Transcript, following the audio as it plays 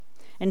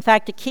In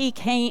fact, a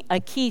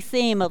key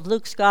theme of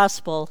Luke's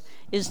gospel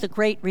is the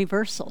great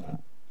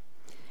reversal.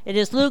 It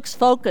is Luke's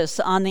focus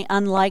on the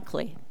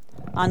unlikely,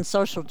 on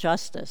social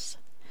justice.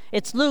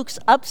 It's Luke's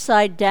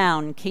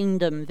upside-down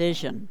kingdom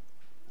vision.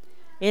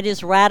 It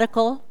is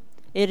radical.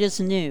 It is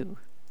new.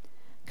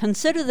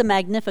 Consider the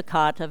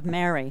Magnificat of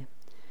Mary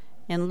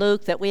in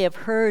Luke that we have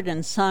heard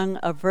and sung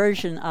a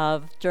version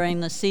of during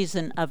the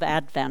season of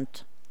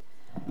Advent.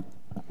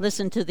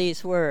 Listen to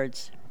these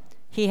words.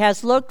 He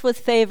has looked with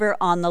favor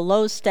on the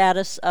low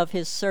status of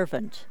his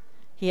servant.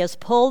 He has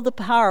pulled the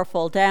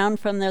powerful down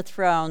from their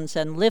thrones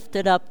and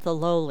lifted up the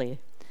lowly.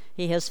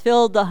 He has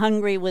filled the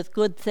hungry with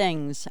good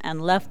things and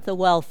left the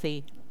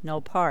wealthy no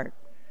part.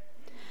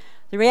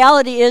 The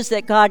reality is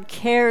that God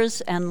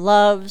cares and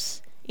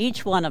loves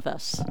each one of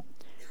us,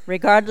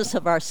 regardless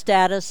of our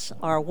status,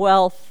 our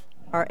wealth,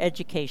 our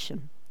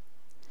education.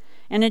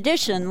 In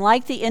addition,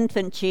 like the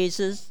infant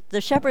Jesus,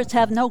 the shepherds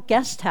have no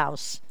guest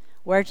house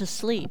where to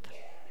sleep.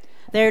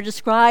 They are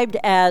described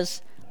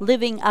as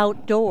living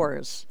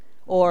outdoors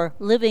or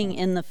living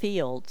in the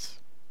fields.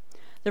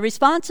 The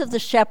response of the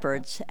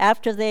shepherds,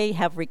 after they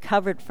have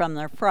recovered from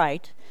their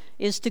fright,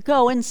 is to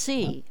go and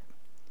see,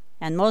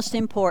 and most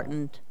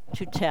important,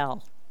 to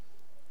tell.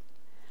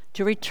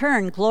 To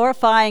return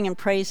glorifying and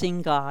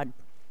praising God.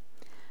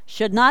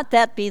 Should not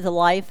that be the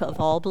life of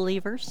all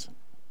believers?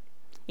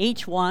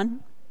 Each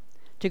one,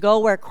 to go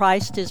where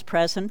Christ is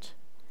present.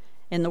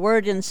 In the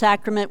word and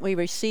sacrament we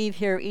receive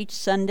here each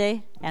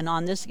Sunday, and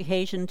on this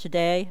occasion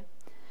today,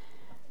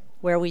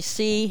 where we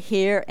see,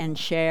 hear, and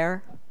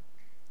share.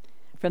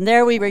 From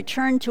there we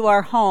return to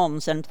our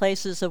homes and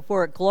places of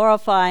work,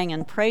 glorifying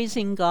and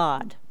praising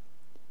God,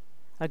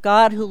 a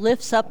God who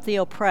lifts up the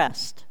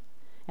oppressed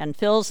and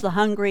fills the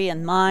hungry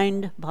in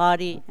mind,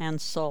 body,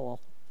 and soul.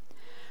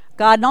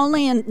 God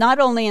not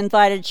only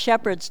invited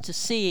shepherds to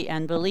see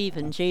and believe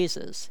in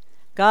Jesus,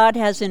 God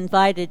has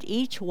invited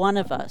each one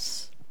of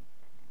us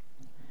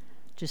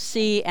to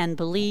see and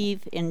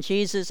believe in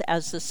Jesus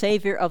as the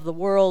Savior of the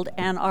world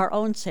and our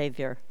own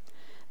Savior,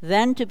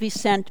 then to be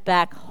sent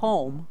back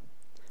home,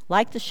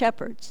 like the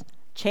shepherds,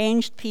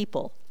 changed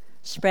people,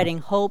 spreading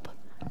hope,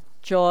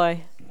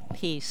 joy,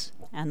 peace,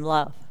 and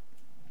love.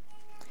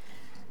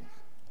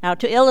 Now,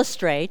 to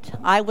illustrate,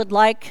 I would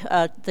like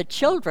the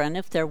children,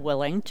 if they're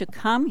willing, to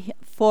come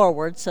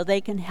forward so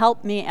they can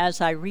help me as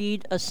I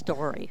read a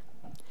story.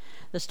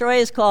 The story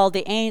is called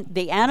The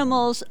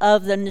Animals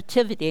of the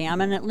Nativity. I'm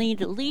going to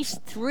read at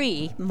least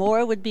 3.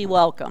 More would be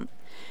welcome.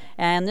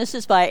 And this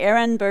is by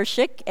Aaron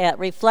Bershik. It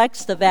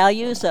reflects the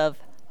values of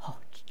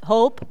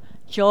hope,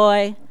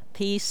 joy,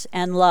 peace,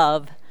 and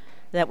love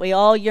that we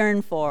all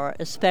yearn for,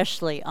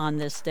 especially on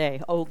this day.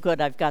 Oh,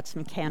 good, I've got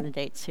some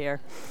candidates here.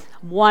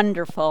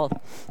 Wonderful.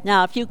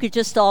 Now, if you could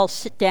just all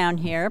sit down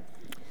here,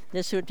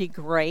 this would be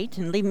great,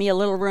 and leave me a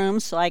little room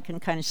so I can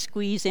kind of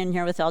squeeze in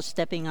here without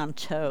stepping on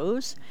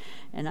toes.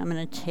 And I'm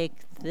going to take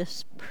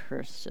this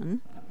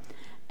person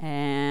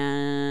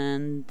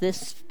and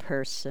this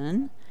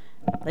person.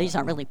 These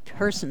aren't really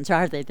persons,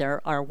 are they? They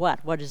are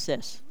what? What is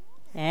this?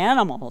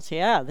 Animals.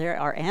 Yeah, there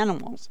are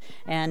animals.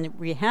 And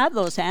we have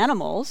those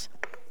animals.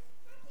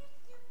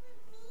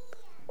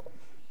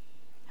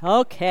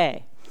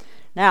 Okay.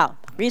 Now,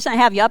 the reason I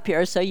have you up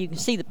here is so you can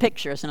see the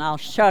pictures, and I'll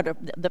show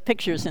the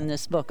pictures in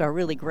this book are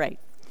really great.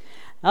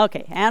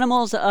 Okay,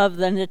 Animals of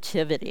the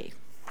Nativity.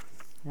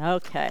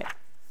 Okay.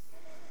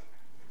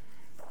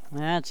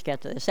 Let's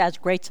get to this. It has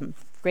some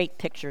great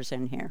pictures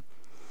in here.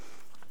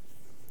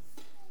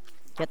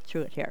 Get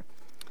through it here.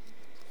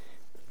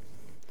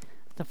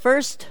 The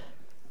first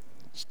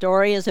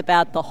story is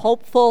about the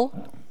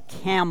hopeful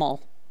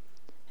camel.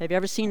 Have you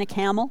ever seen a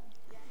camel?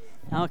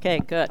 Okay,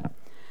 good.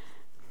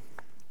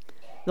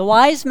 The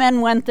wise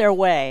men went their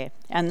way,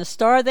 and the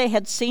star they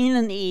had seen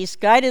in the east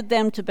guided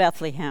them to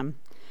Bethlehem.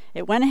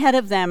 It went ahead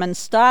of them and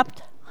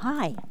stopped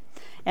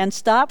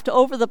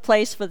over the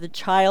place where the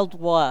child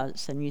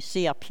was. And you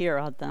see up here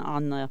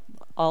on the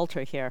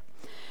altar here.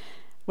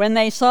 When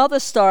they saw the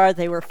star,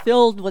 they were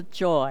filled with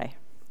joy.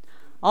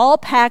 All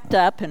packed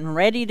up and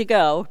ready to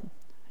go.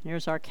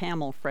 Here's our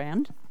camel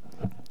friend.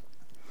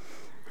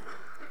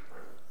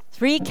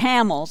 3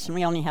 camels, and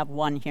we only have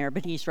one here,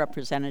 but he's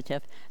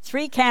representative.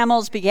 3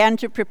 camels began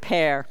to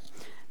prepare.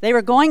 They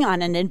were going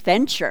on an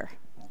adventure.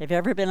 Have you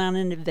ever been on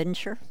an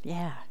adventure?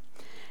 Yeah.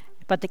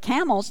 But the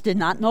camels did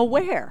not know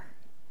where.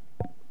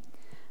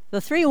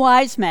 The 3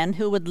 wise men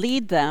who would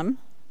lead them,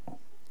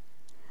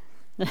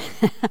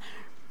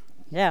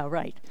 yeah,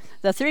 right.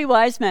 The 3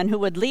 wise men who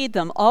would lead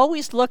them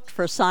always looked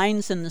for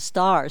signs in the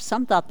stars.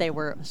 Some thought they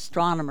were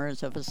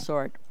astronomers of a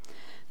sort.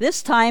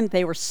 This time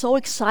they were so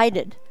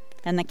excited,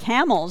 and the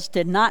camels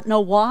did not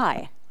know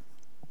why.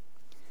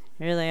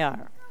 Here they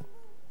are.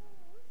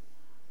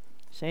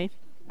 See?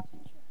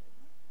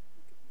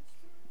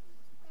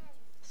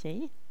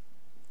 See?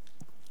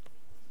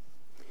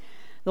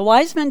 The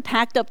wise men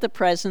packed up the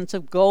presents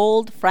of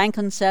gold,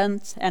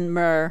 frankincense, and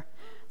myrrh.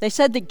 They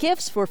said the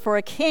gifts were for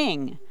a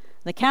king.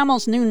 The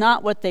camels knew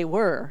not what they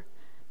were,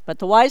 but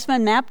the wise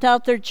men mapped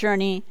out their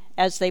journey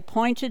as they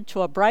pointed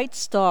to a bright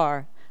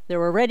star They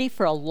were ready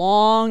for a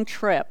long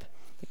trip.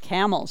 The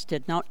camels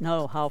did not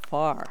know how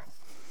far.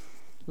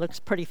 Looks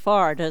pretty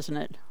far, doesn't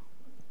it?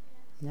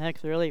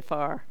 That's really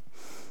far.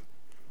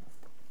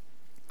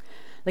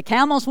 The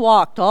camels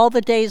walked all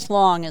the days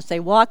long. As they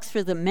walked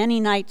through the many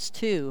nights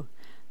too,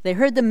 they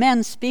heard the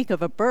men speak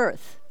of a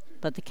birth,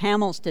 but the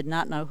camels did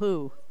not know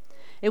who.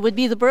 It would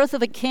be the birth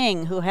of a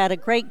king who had a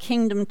great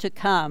kingdom to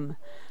come.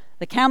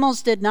 The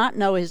camels did not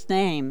know his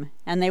name,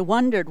 and they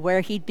wondered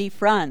where he'd be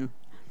from.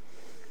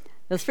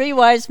 The 3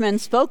 wise men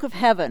spoke of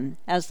heaven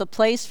as the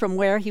place from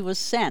where he was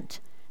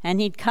sent,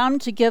 and he'd come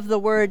to give the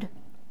word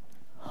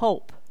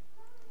hope.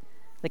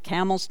 The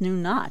camels knew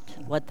not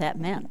what that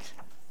meant.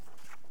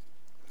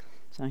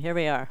 So here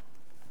we are.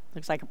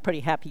 Looks like a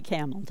pretty happy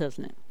camel,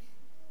 doesn't it?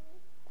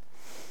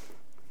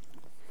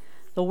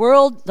 The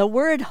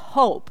word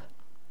hope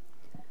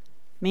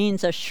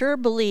means a sure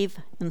belief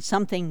in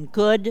something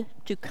good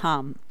to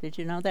come. Did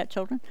you know that,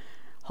 children?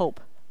 Hope,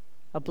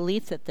 a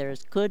belief that there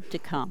is good to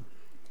come.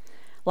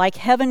 Like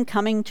heaven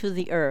coming to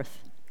the earth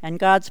and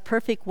God's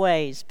perfect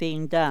ways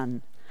being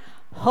done.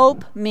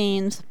 Hope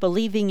means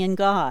believing in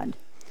God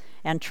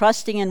and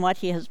trusting in what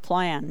he has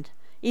planned,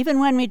 even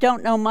when we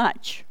don't know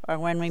much or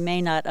when we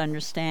may not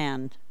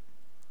understand.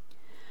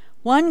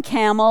 One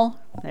camel,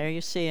 there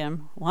you see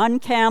him, one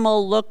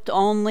camel looked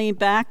only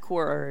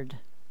backward.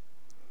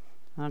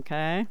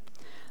 Okay?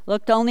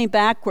 Looked only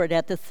backward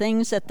at the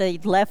things that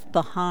they'd left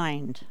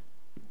behind.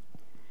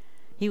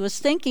 He was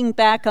thinking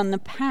back on the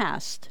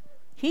past.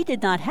 He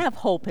did not have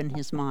hope in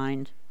his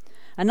mind.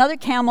 Another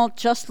camel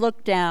just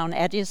looked down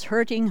at his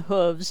hurting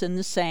hooves in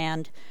the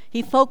sand.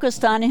 He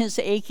focused on his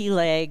achy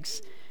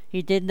legs.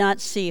 He did not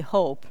see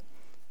hope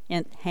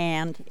in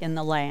hand in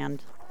the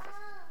land.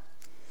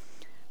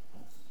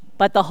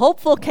 But the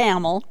hopeful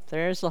camel,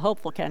 there's the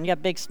hopeful camel. You got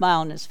a big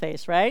smile on his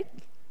face, right?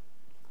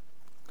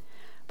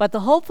 But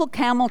the hopeful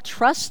camel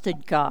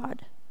trusted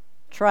God.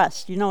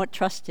 Trust. You know what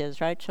trust is,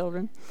 right,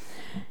 children?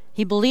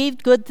 He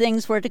believed good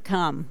things were to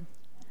come.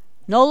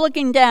 No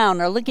looking down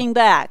or looking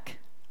back.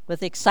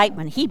 With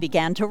excitement, he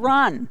began to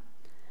run.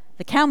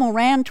 The camel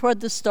ran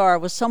toward the star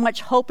with so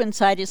much hope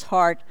inside his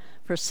heart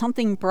for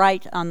something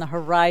bright on the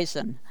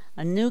horizon,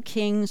 a new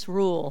king's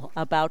rule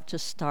about to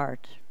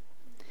start.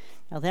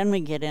 Now then we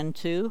get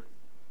into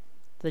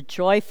the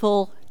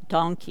joyful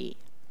donkey.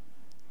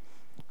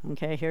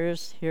 Okay, here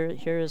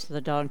is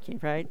the donkey,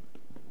 right?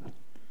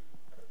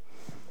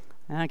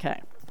 Okay.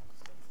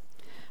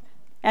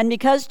 And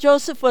because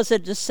Joseph was a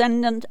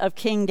descendant of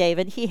King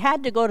David, he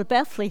had to go to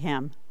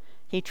Bethlehem.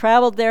 He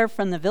traveled there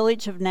from the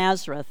village of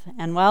Nazareth,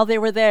 and while they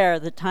were there,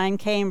 the time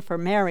came for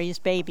Mary's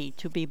baby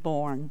to be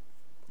born.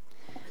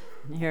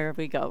 And here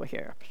we go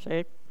here,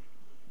 see?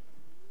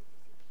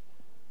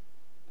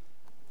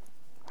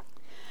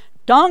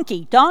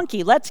 Donkey,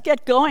 donkey, let's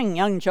get going,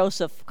 young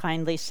Joseph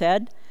kindly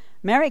said.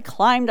 Mary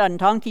climbed on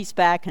Donkey's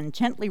back and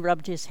gently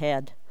rubbed his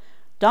head.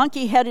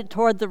 Donkey headed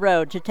toward the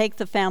road to take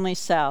the family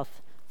south.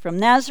 From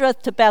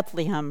Nazareth to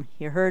Bethlehem,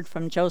 he heard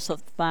from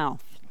Joseph's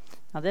mouth.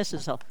 Now this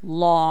is a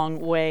long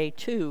way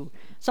too,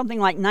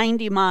 something like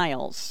 90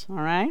 miles, all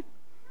right?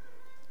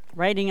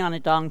 Riding on a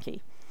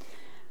donkey.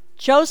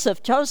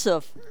 Joseph,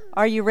 Joseph,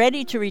 are you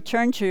ready to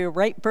return to your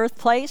right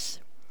birthplace?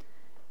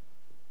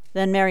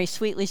 Then Mary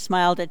sweetly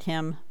smiled at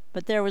him,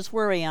 but there was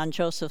worry on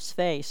Joseph's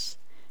face.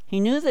 He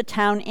knew the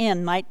town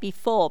inn might be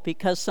full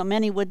because so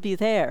many would be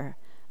there.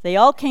 They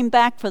all came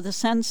back for the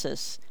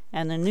census,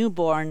 and the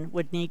newborn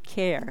would need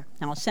care.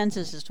 Now, a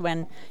census is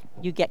when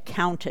you get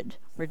counted.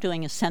 We're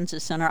doing a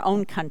census in our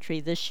own country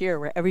this year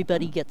where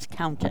everybody gets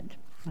counted,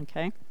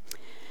 okay?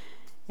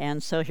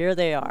 And so here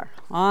they are,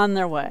 on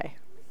their way.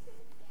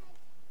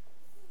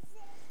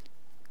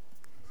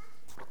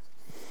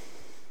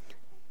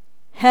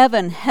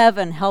 Heaven,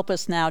 heaven, help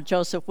us now,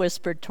 Joseph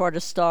whispered toward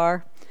a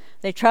star.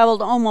 They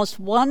traveled almost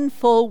 1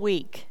 full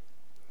week,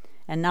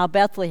 and now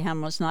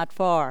Bethlehem was not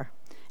far.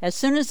 As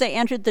soon as they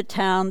entered the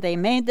town, they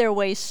made their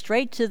way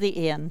straight to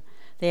the inn.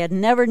 They had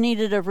never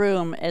needed a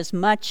room as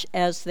much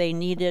as they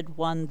needed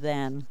one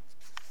then.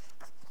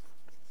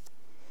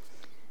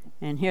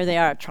 And here they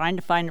are, trying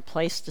to find a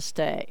place to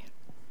stay.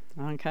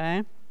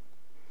 Okay?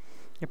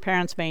 Your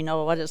parents may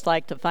know what it's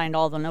like to find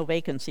all the no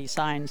vacancy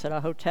signs at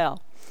a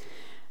hotel.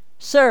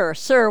 Sir,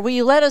 sir, will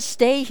you let us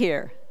stay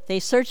here?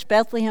 They searched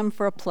Bethlehem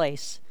for a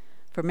place,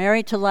 for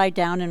Mary to lie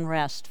down and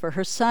rest, for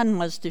her son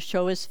was to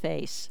show his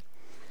face.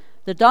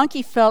 The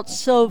donkey felt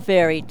so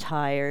very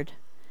tired,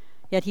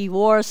 yet he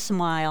wore a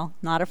smile,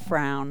 not a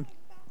frown.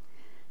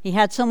 He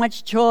had so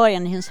much joy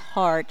in his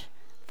heart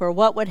for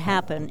what would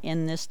happen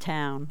in this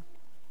town.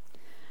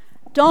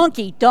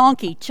 Donkey,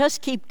 donkey,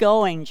 just keep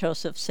going,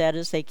 Joseph said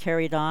as they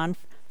carried on.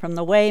 From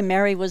the way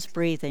Mary was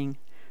breathing,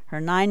 her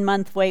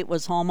 9-month wait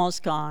was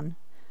almost gone.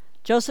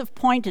 Joseph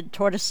pointed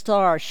toward a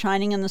star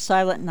shining in the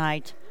silent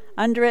night.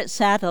 Under it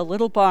sat a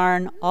little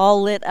barn,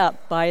 all lit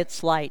up by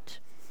its light.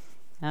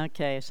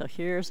 Okay, so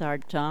here's our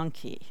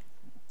donkey.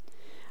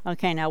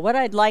 Okay, now what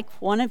I'd like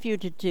one of you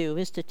to do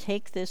is to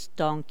take this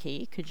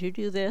donkey, could you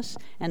do this,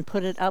 and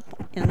put it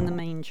up in the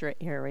manger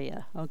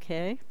area,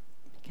 okay?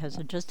 Because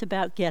I'm just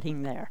about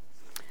getting there.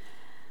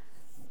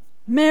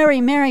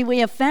 "Mary, Mary, we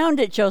have found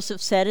it,"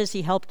 Joseph said as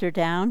he helped her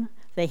down.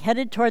 They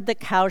headed toward the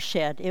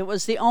cowshed. It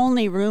was the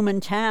only room in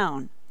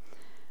town.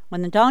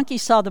 When the donkey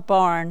saw the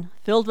barn,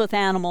 filled with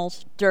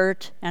animals,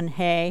 dirt, and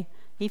hay,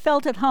 he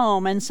felt at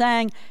home and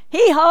sang,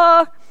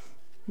 "Hee-haw!"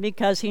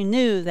 because he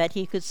knew that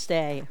he could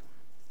stay.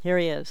 Here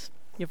he is.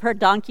 You've heard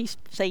donkeys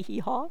say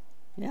hee-haw?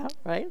 Yeah,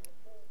 right?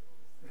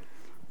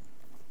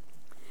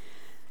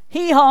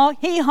 "Hee-haw,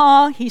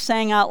 hee-haw," he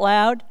sang out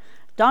loud.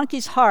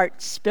 Donkey's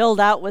heart spilled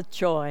out with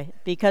joy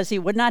because he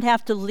would not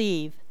have to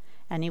leave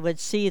and he would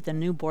see the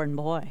newborn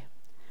boy.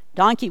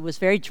 Donkey was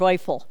very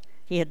joyful.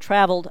 He had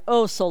traveled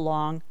oh so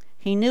long.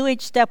 He knew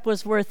each step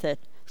was worth it,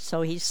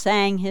 so he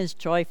sang his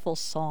joyful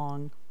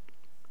song.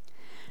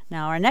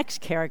 Now, our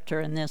next character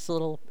in this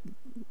little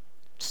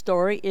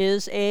story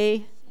is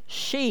a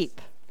sheep.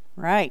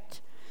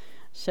 Right.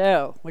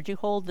 So, would you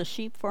hold the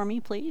sheep for me,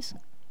 please?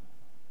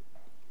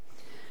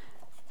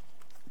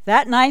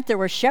 That night there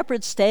were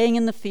shepherds staying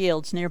in the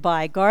fields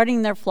nearby,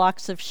 guarding their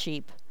flocks of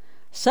sheep.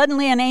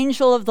 Suddenly an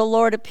angel of the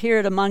Lord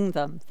appeared among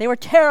them. They were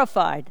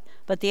terrified,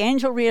 but the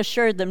angel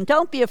reassured them.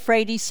 "Don't be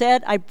afraid," he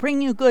said. "I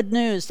bring you good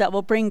news that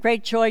will bring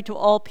great joy to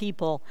all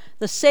people.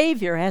 The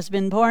Savior has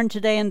been born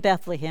today in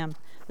Bethlehem,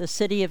 the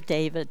city of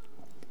David."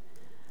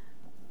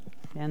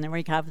 And then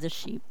we have the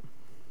sheep.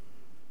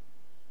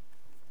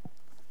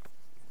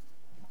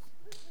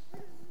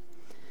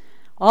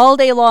 All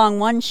day long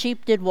one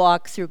sheep did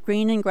walk through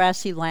green and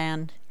grassy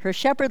land. Her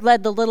shepherd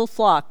led the little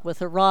flock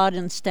with a rod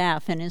and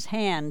staff in his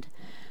hand.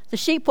 The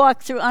sheep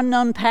walked through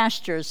unknown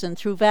pastures and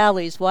through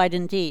valleys wide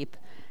and deep.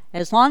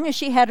 As long as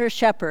she had her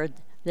shepherd,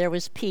 there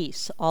was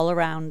peace all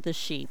around the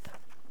sheep.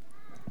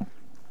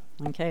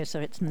 Okay, so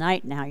it's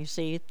night now. You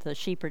see, the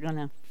sheep are going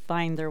to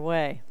find their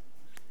way.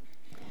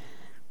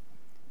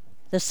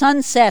 The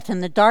sun set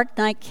and the dark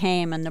night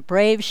came, and the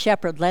brave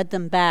shepherd led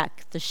them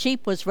back. The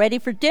sheep was ready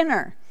for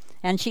dinner,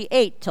 and she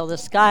ate till the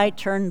sky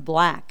turned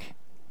black.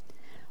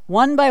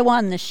 One by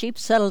one the sheep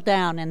settled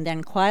down and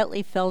then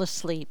quietly fell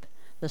asleep.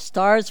 The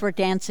stars were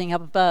dancing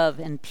up above,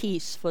 and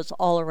peace was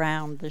all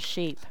around the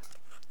sheep.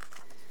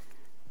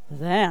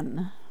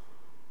 Then,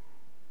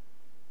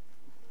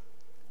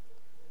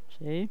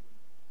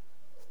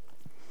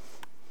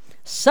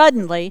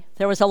 suddenly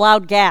there was a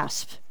loud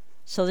gasp.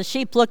 So the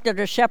sheep looked at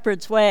her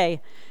shepherd's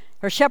way.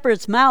 Her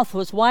shepherd's mouth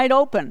was wide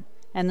open,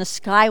 and the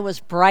sky was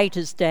bright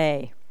as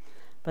day.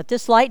 But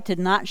this light did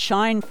not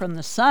shine from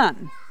the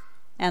sun,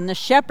 and the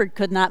shepherd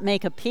could not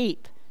make a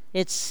peep.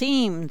 He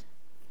seemed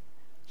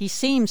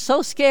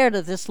so scared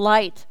of this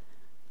light.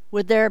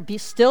 Would there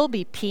still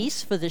be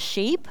peace for the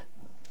sheep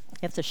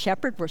if the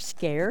shepherd were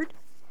scared?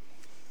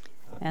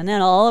 And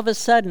then all of a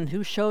sudden,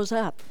 who shows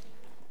up?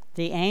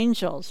 The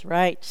angels,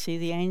 right? See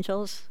the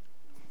angels?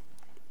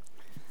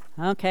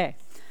 Okay.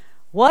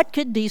 What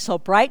could be so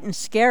bright and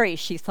scary,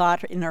 she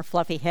thought in her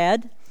fluffy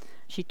head.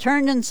 She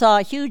turned and saw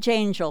a huge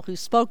angel who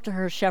spoke to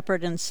her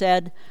shepherd and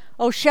said,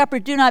 "O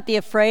shepherd, do not be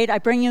afraid. I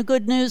bring you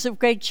good news of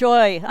great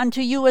joy. Unto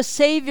you a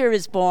Savior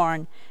is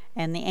born."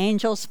 And the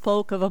angel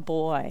spoke of a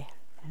boy.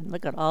 And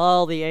look at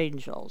all the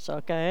angels,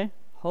 okay?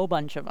 Whole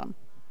bunch of them.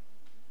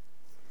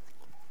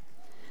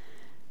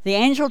 The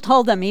angel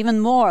told them even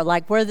more,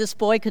 like where this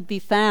boy could be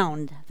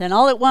found. Then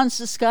all at once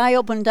the sky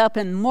opened up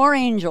and more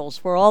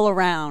angels were all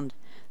around.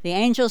 The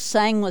angels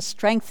sang with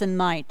strength and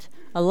might.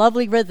 A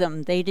lovely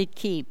rhythm they did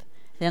keep.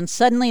 Then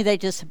suddenly they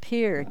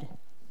disappeared.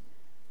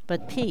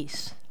 But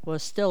peace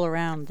was still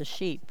around the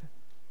sheep.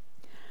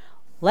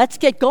 "Let's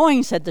get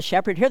going," said the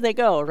shepherd. Here they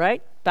go,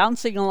 right?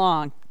 Bouncing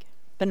along.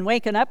 Been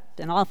waking up,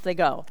 and off they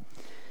go.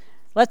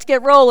 "Let's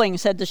get rolling,"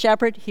 said the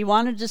shepherd. He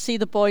wanted to see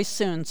the boy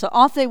soon. So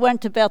off they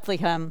went to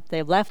Bethlehem.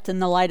 They left in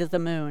the light of the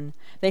moon.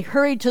 They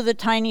hurried to the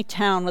tiny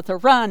town with a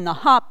run, a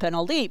hop, and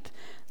a leap.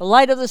 The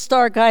light of the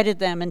star guided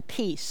them, and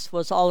peace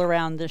was all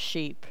around the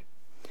sheep.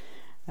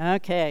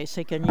 Okay,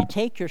 so can you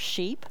take your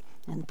sheep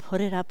and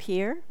put it up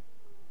here?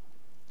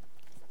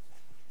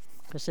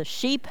 Because the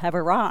sheep have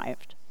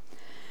arrived.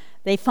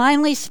 They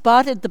finally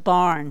spotted the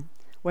barn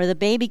where the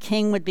baby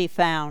king would be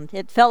found.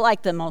 It felt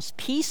like the most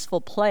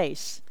peaceful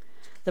place.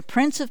 The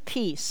Prince of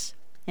Peace,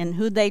 in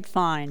who they'd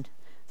find,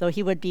 though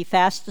he would be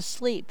fast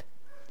asleep.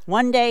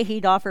 One day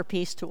he'd offer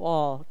peace to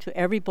all, to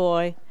every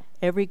boy,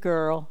 every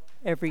girl,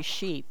 every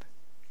sheep.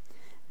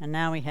 And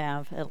now we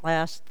have, at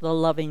last, the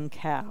loving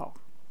cow.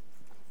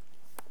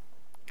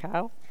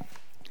 Cow?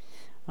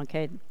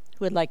 Okay,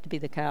 who would like to be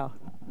the cow?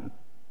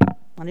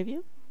 One of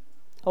you?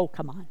 Oh,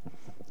 come on.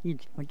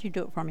 Would you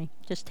do it for me?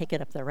 Just take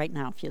it up there right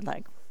now if you'd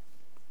like.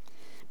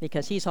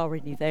 Because he's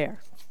already there.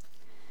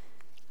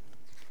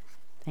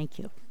 Thank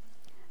you.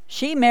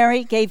 She,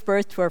 Mary, gave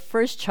birth to her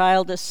first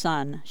child, a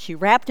son. She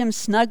wrapped him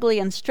snugly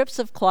in strips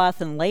of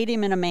cloth and laid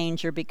him in a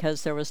manger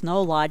because there was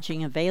no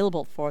lodging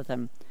available for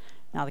them.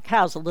 Now, the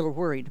cow's a little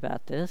worried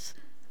about this.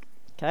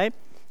 Okay?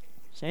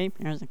 See,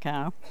 here's the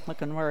cow,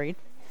 looking worried.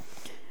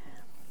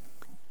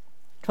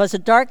 'Twas a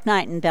dark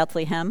night in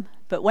Bethlehem,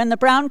 but when the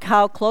brown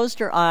cow closed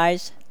her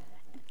eyes,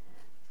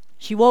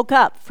 she woke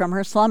up from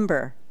her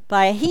slumber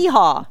by a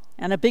hee-haw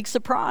and a big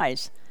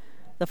surprise.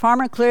 The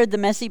farmer cleared the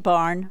messy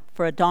barn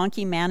for a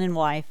donkey, man, and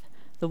wife.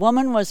 The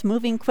woman was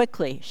moving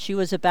quickly. She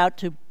was about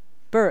to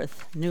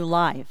birth new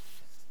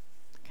life.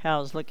 The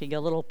cow's looking a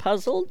little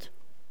puzzled.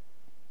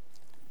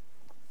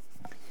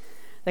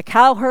 The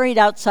cow hurried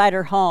outside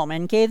her home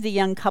and gave the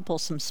young couple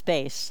some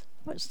space.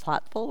 It was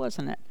thoughtful,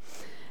 wasn't it?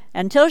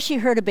 Until she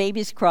heard a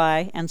baby's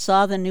cry and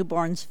saw the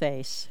newborn's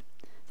face.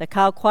 The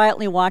cow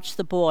quietly watched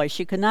the boy.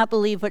 She could not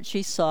believe what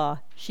she saw.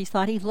 She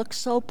thought he looked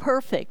so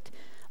perfect,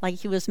 like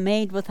he was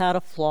made without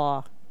a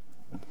flaw.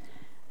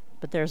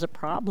 But there's a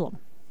problem.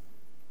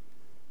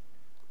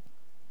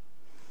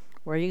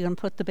 Where are you going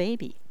to put the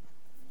baby?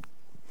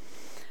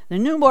 The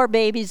newborn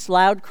baby's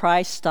loud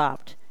cry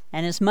stopped,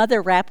 and his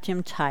mother wrapped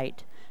him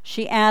tight.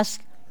 She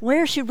asked,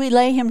 "Where should we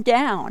lay him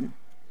down?"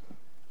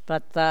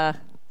 But the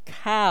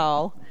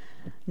cow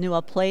knew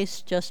a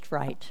place just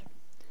right.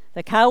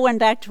 The cow went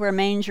back to her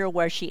manger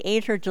where she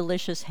ate her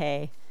delicious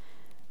hay.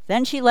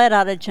 Then she let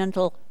out a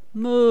gentle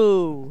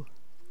moo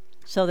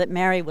so that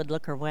Mary would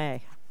look her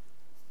way.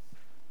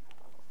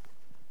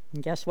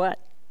 And guess what?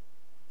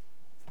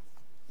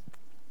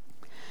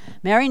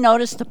 Mary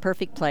noticed the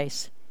perfect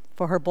place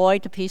for her boy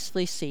to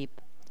peacefully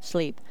sleep.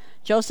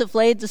 Joseph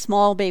laid the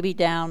small baby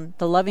down.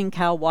 The loving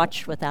cow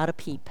watched without a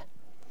peep.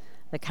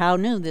 The cow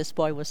knew this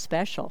boy was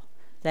special,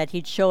 that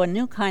he'd show a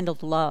new kind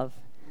of love.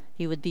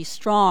 He would be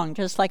strong,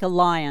 just like a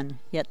lion,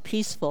 yet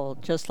peaceful,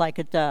 just like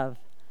a dove.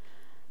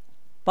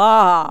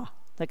 "Bah!"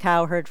 the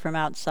cow heard from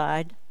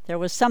outside. There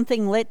was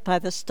something lit by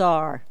the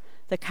star.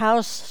 The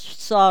cow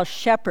saw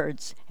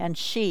shepherds and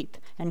sheep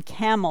and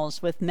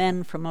camels with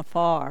men from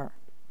afar.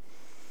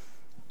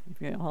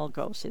 If you all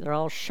go, see, they're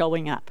all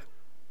showing up.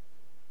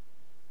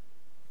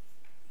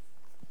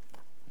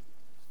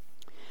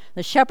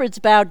 The shepherds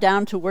bowed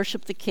down to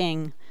worship the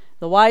king.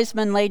 The wise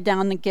men laid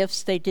down the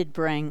gifts they did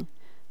bring.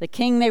 The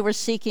king they were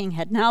seeking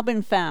had now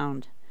been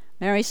found.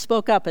 Mary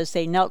spoke up as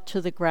they knelt to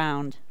the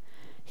ground.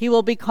 "He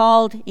will be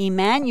called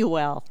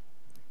Emmanuel,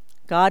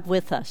 God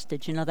with us."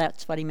 Did you know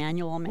that's what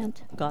Emmanuel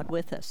meant? God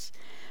with us.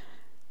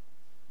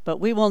 "But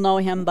we will know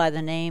him by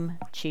the name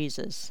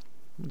Jesus."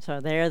 And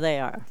so there they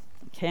are.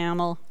 The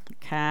camel, the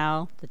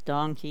cow, the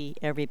donkey,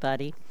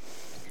 everybody.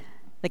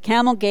 The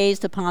camel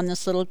gazed upon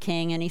this little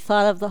king, and he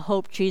thought of the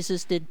hope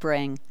Jesus did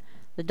bring.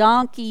 The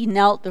donkey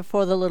knelt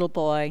before the little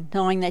boy,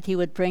 knowing that he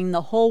would bring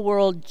the whole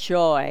world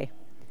joy.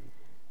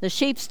 The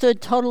sheep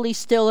stood totally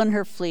still in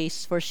her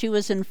fleece, for she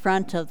was in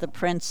front of the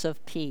Prince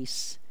of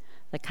Peace.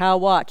 The cow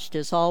watched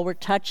as all were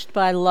touched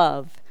by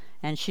love,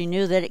 and she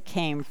knew that it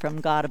came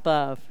from God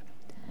above.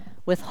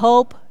 With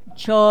hope,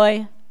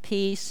 joy,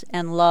 peace,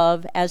 and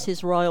love as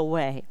his royal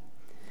way,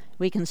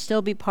 we can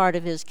still be part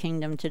of his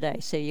kingdom today.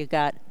 So you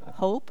got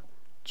hope,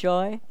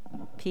 joy,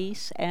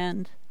 peace,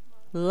 and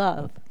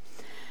love.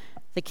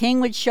 The king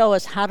would show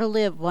us how to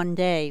live one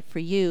day. For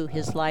you,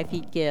 his life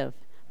he'd give.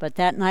 But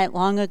that night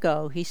long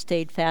ago, he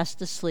stayed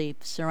fast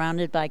asleep,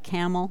 surrounded by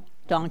camel,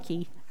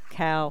 donkey,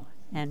 cow,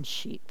 and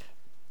sheep.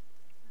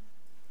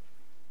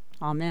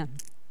 Amen.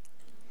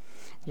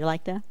 You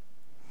like that?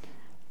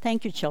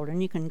 Thank you,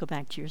 children. You can go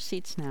back to your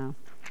seats now.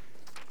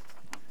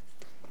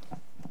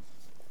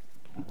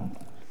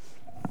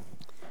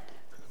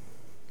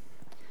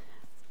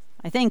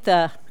 I think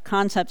the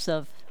concepts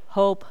of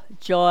hope,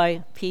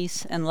 joy,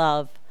 peace, and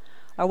love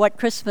are what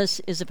Christmas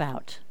is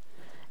about.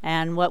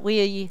 And what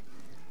we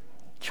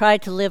try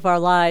to live our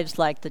lives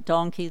like the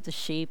donkey, the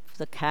sheep,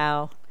 the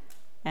cow,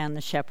 and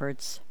the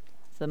shepherds,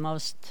 the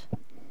most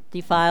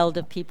defiled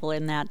of people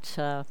in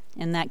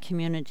that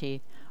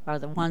community, are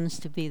the ones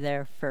to be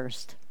there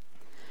first.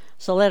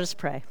 So let us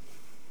pray.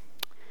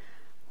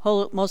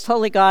 Most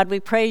holy God, we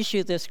praise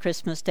you this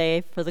Christmas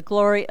day for the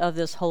glory of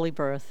this holy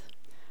birth.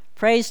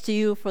 Praise to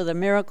you for the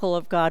miracle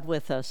of God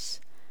with us.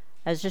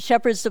 As the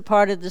shepherds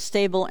departed the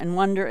stable in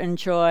wonder and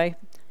joy,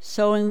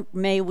 so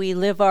may we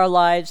live our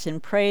lives in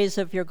praise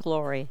of your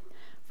glory.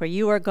 For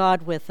you are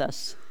God with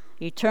us,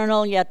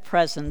 eternal yet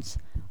present,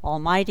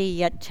 almighty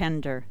yet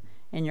tender.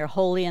 In your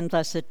holy and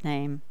blessed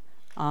name,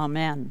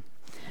 amen.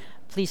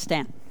 Please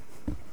stand.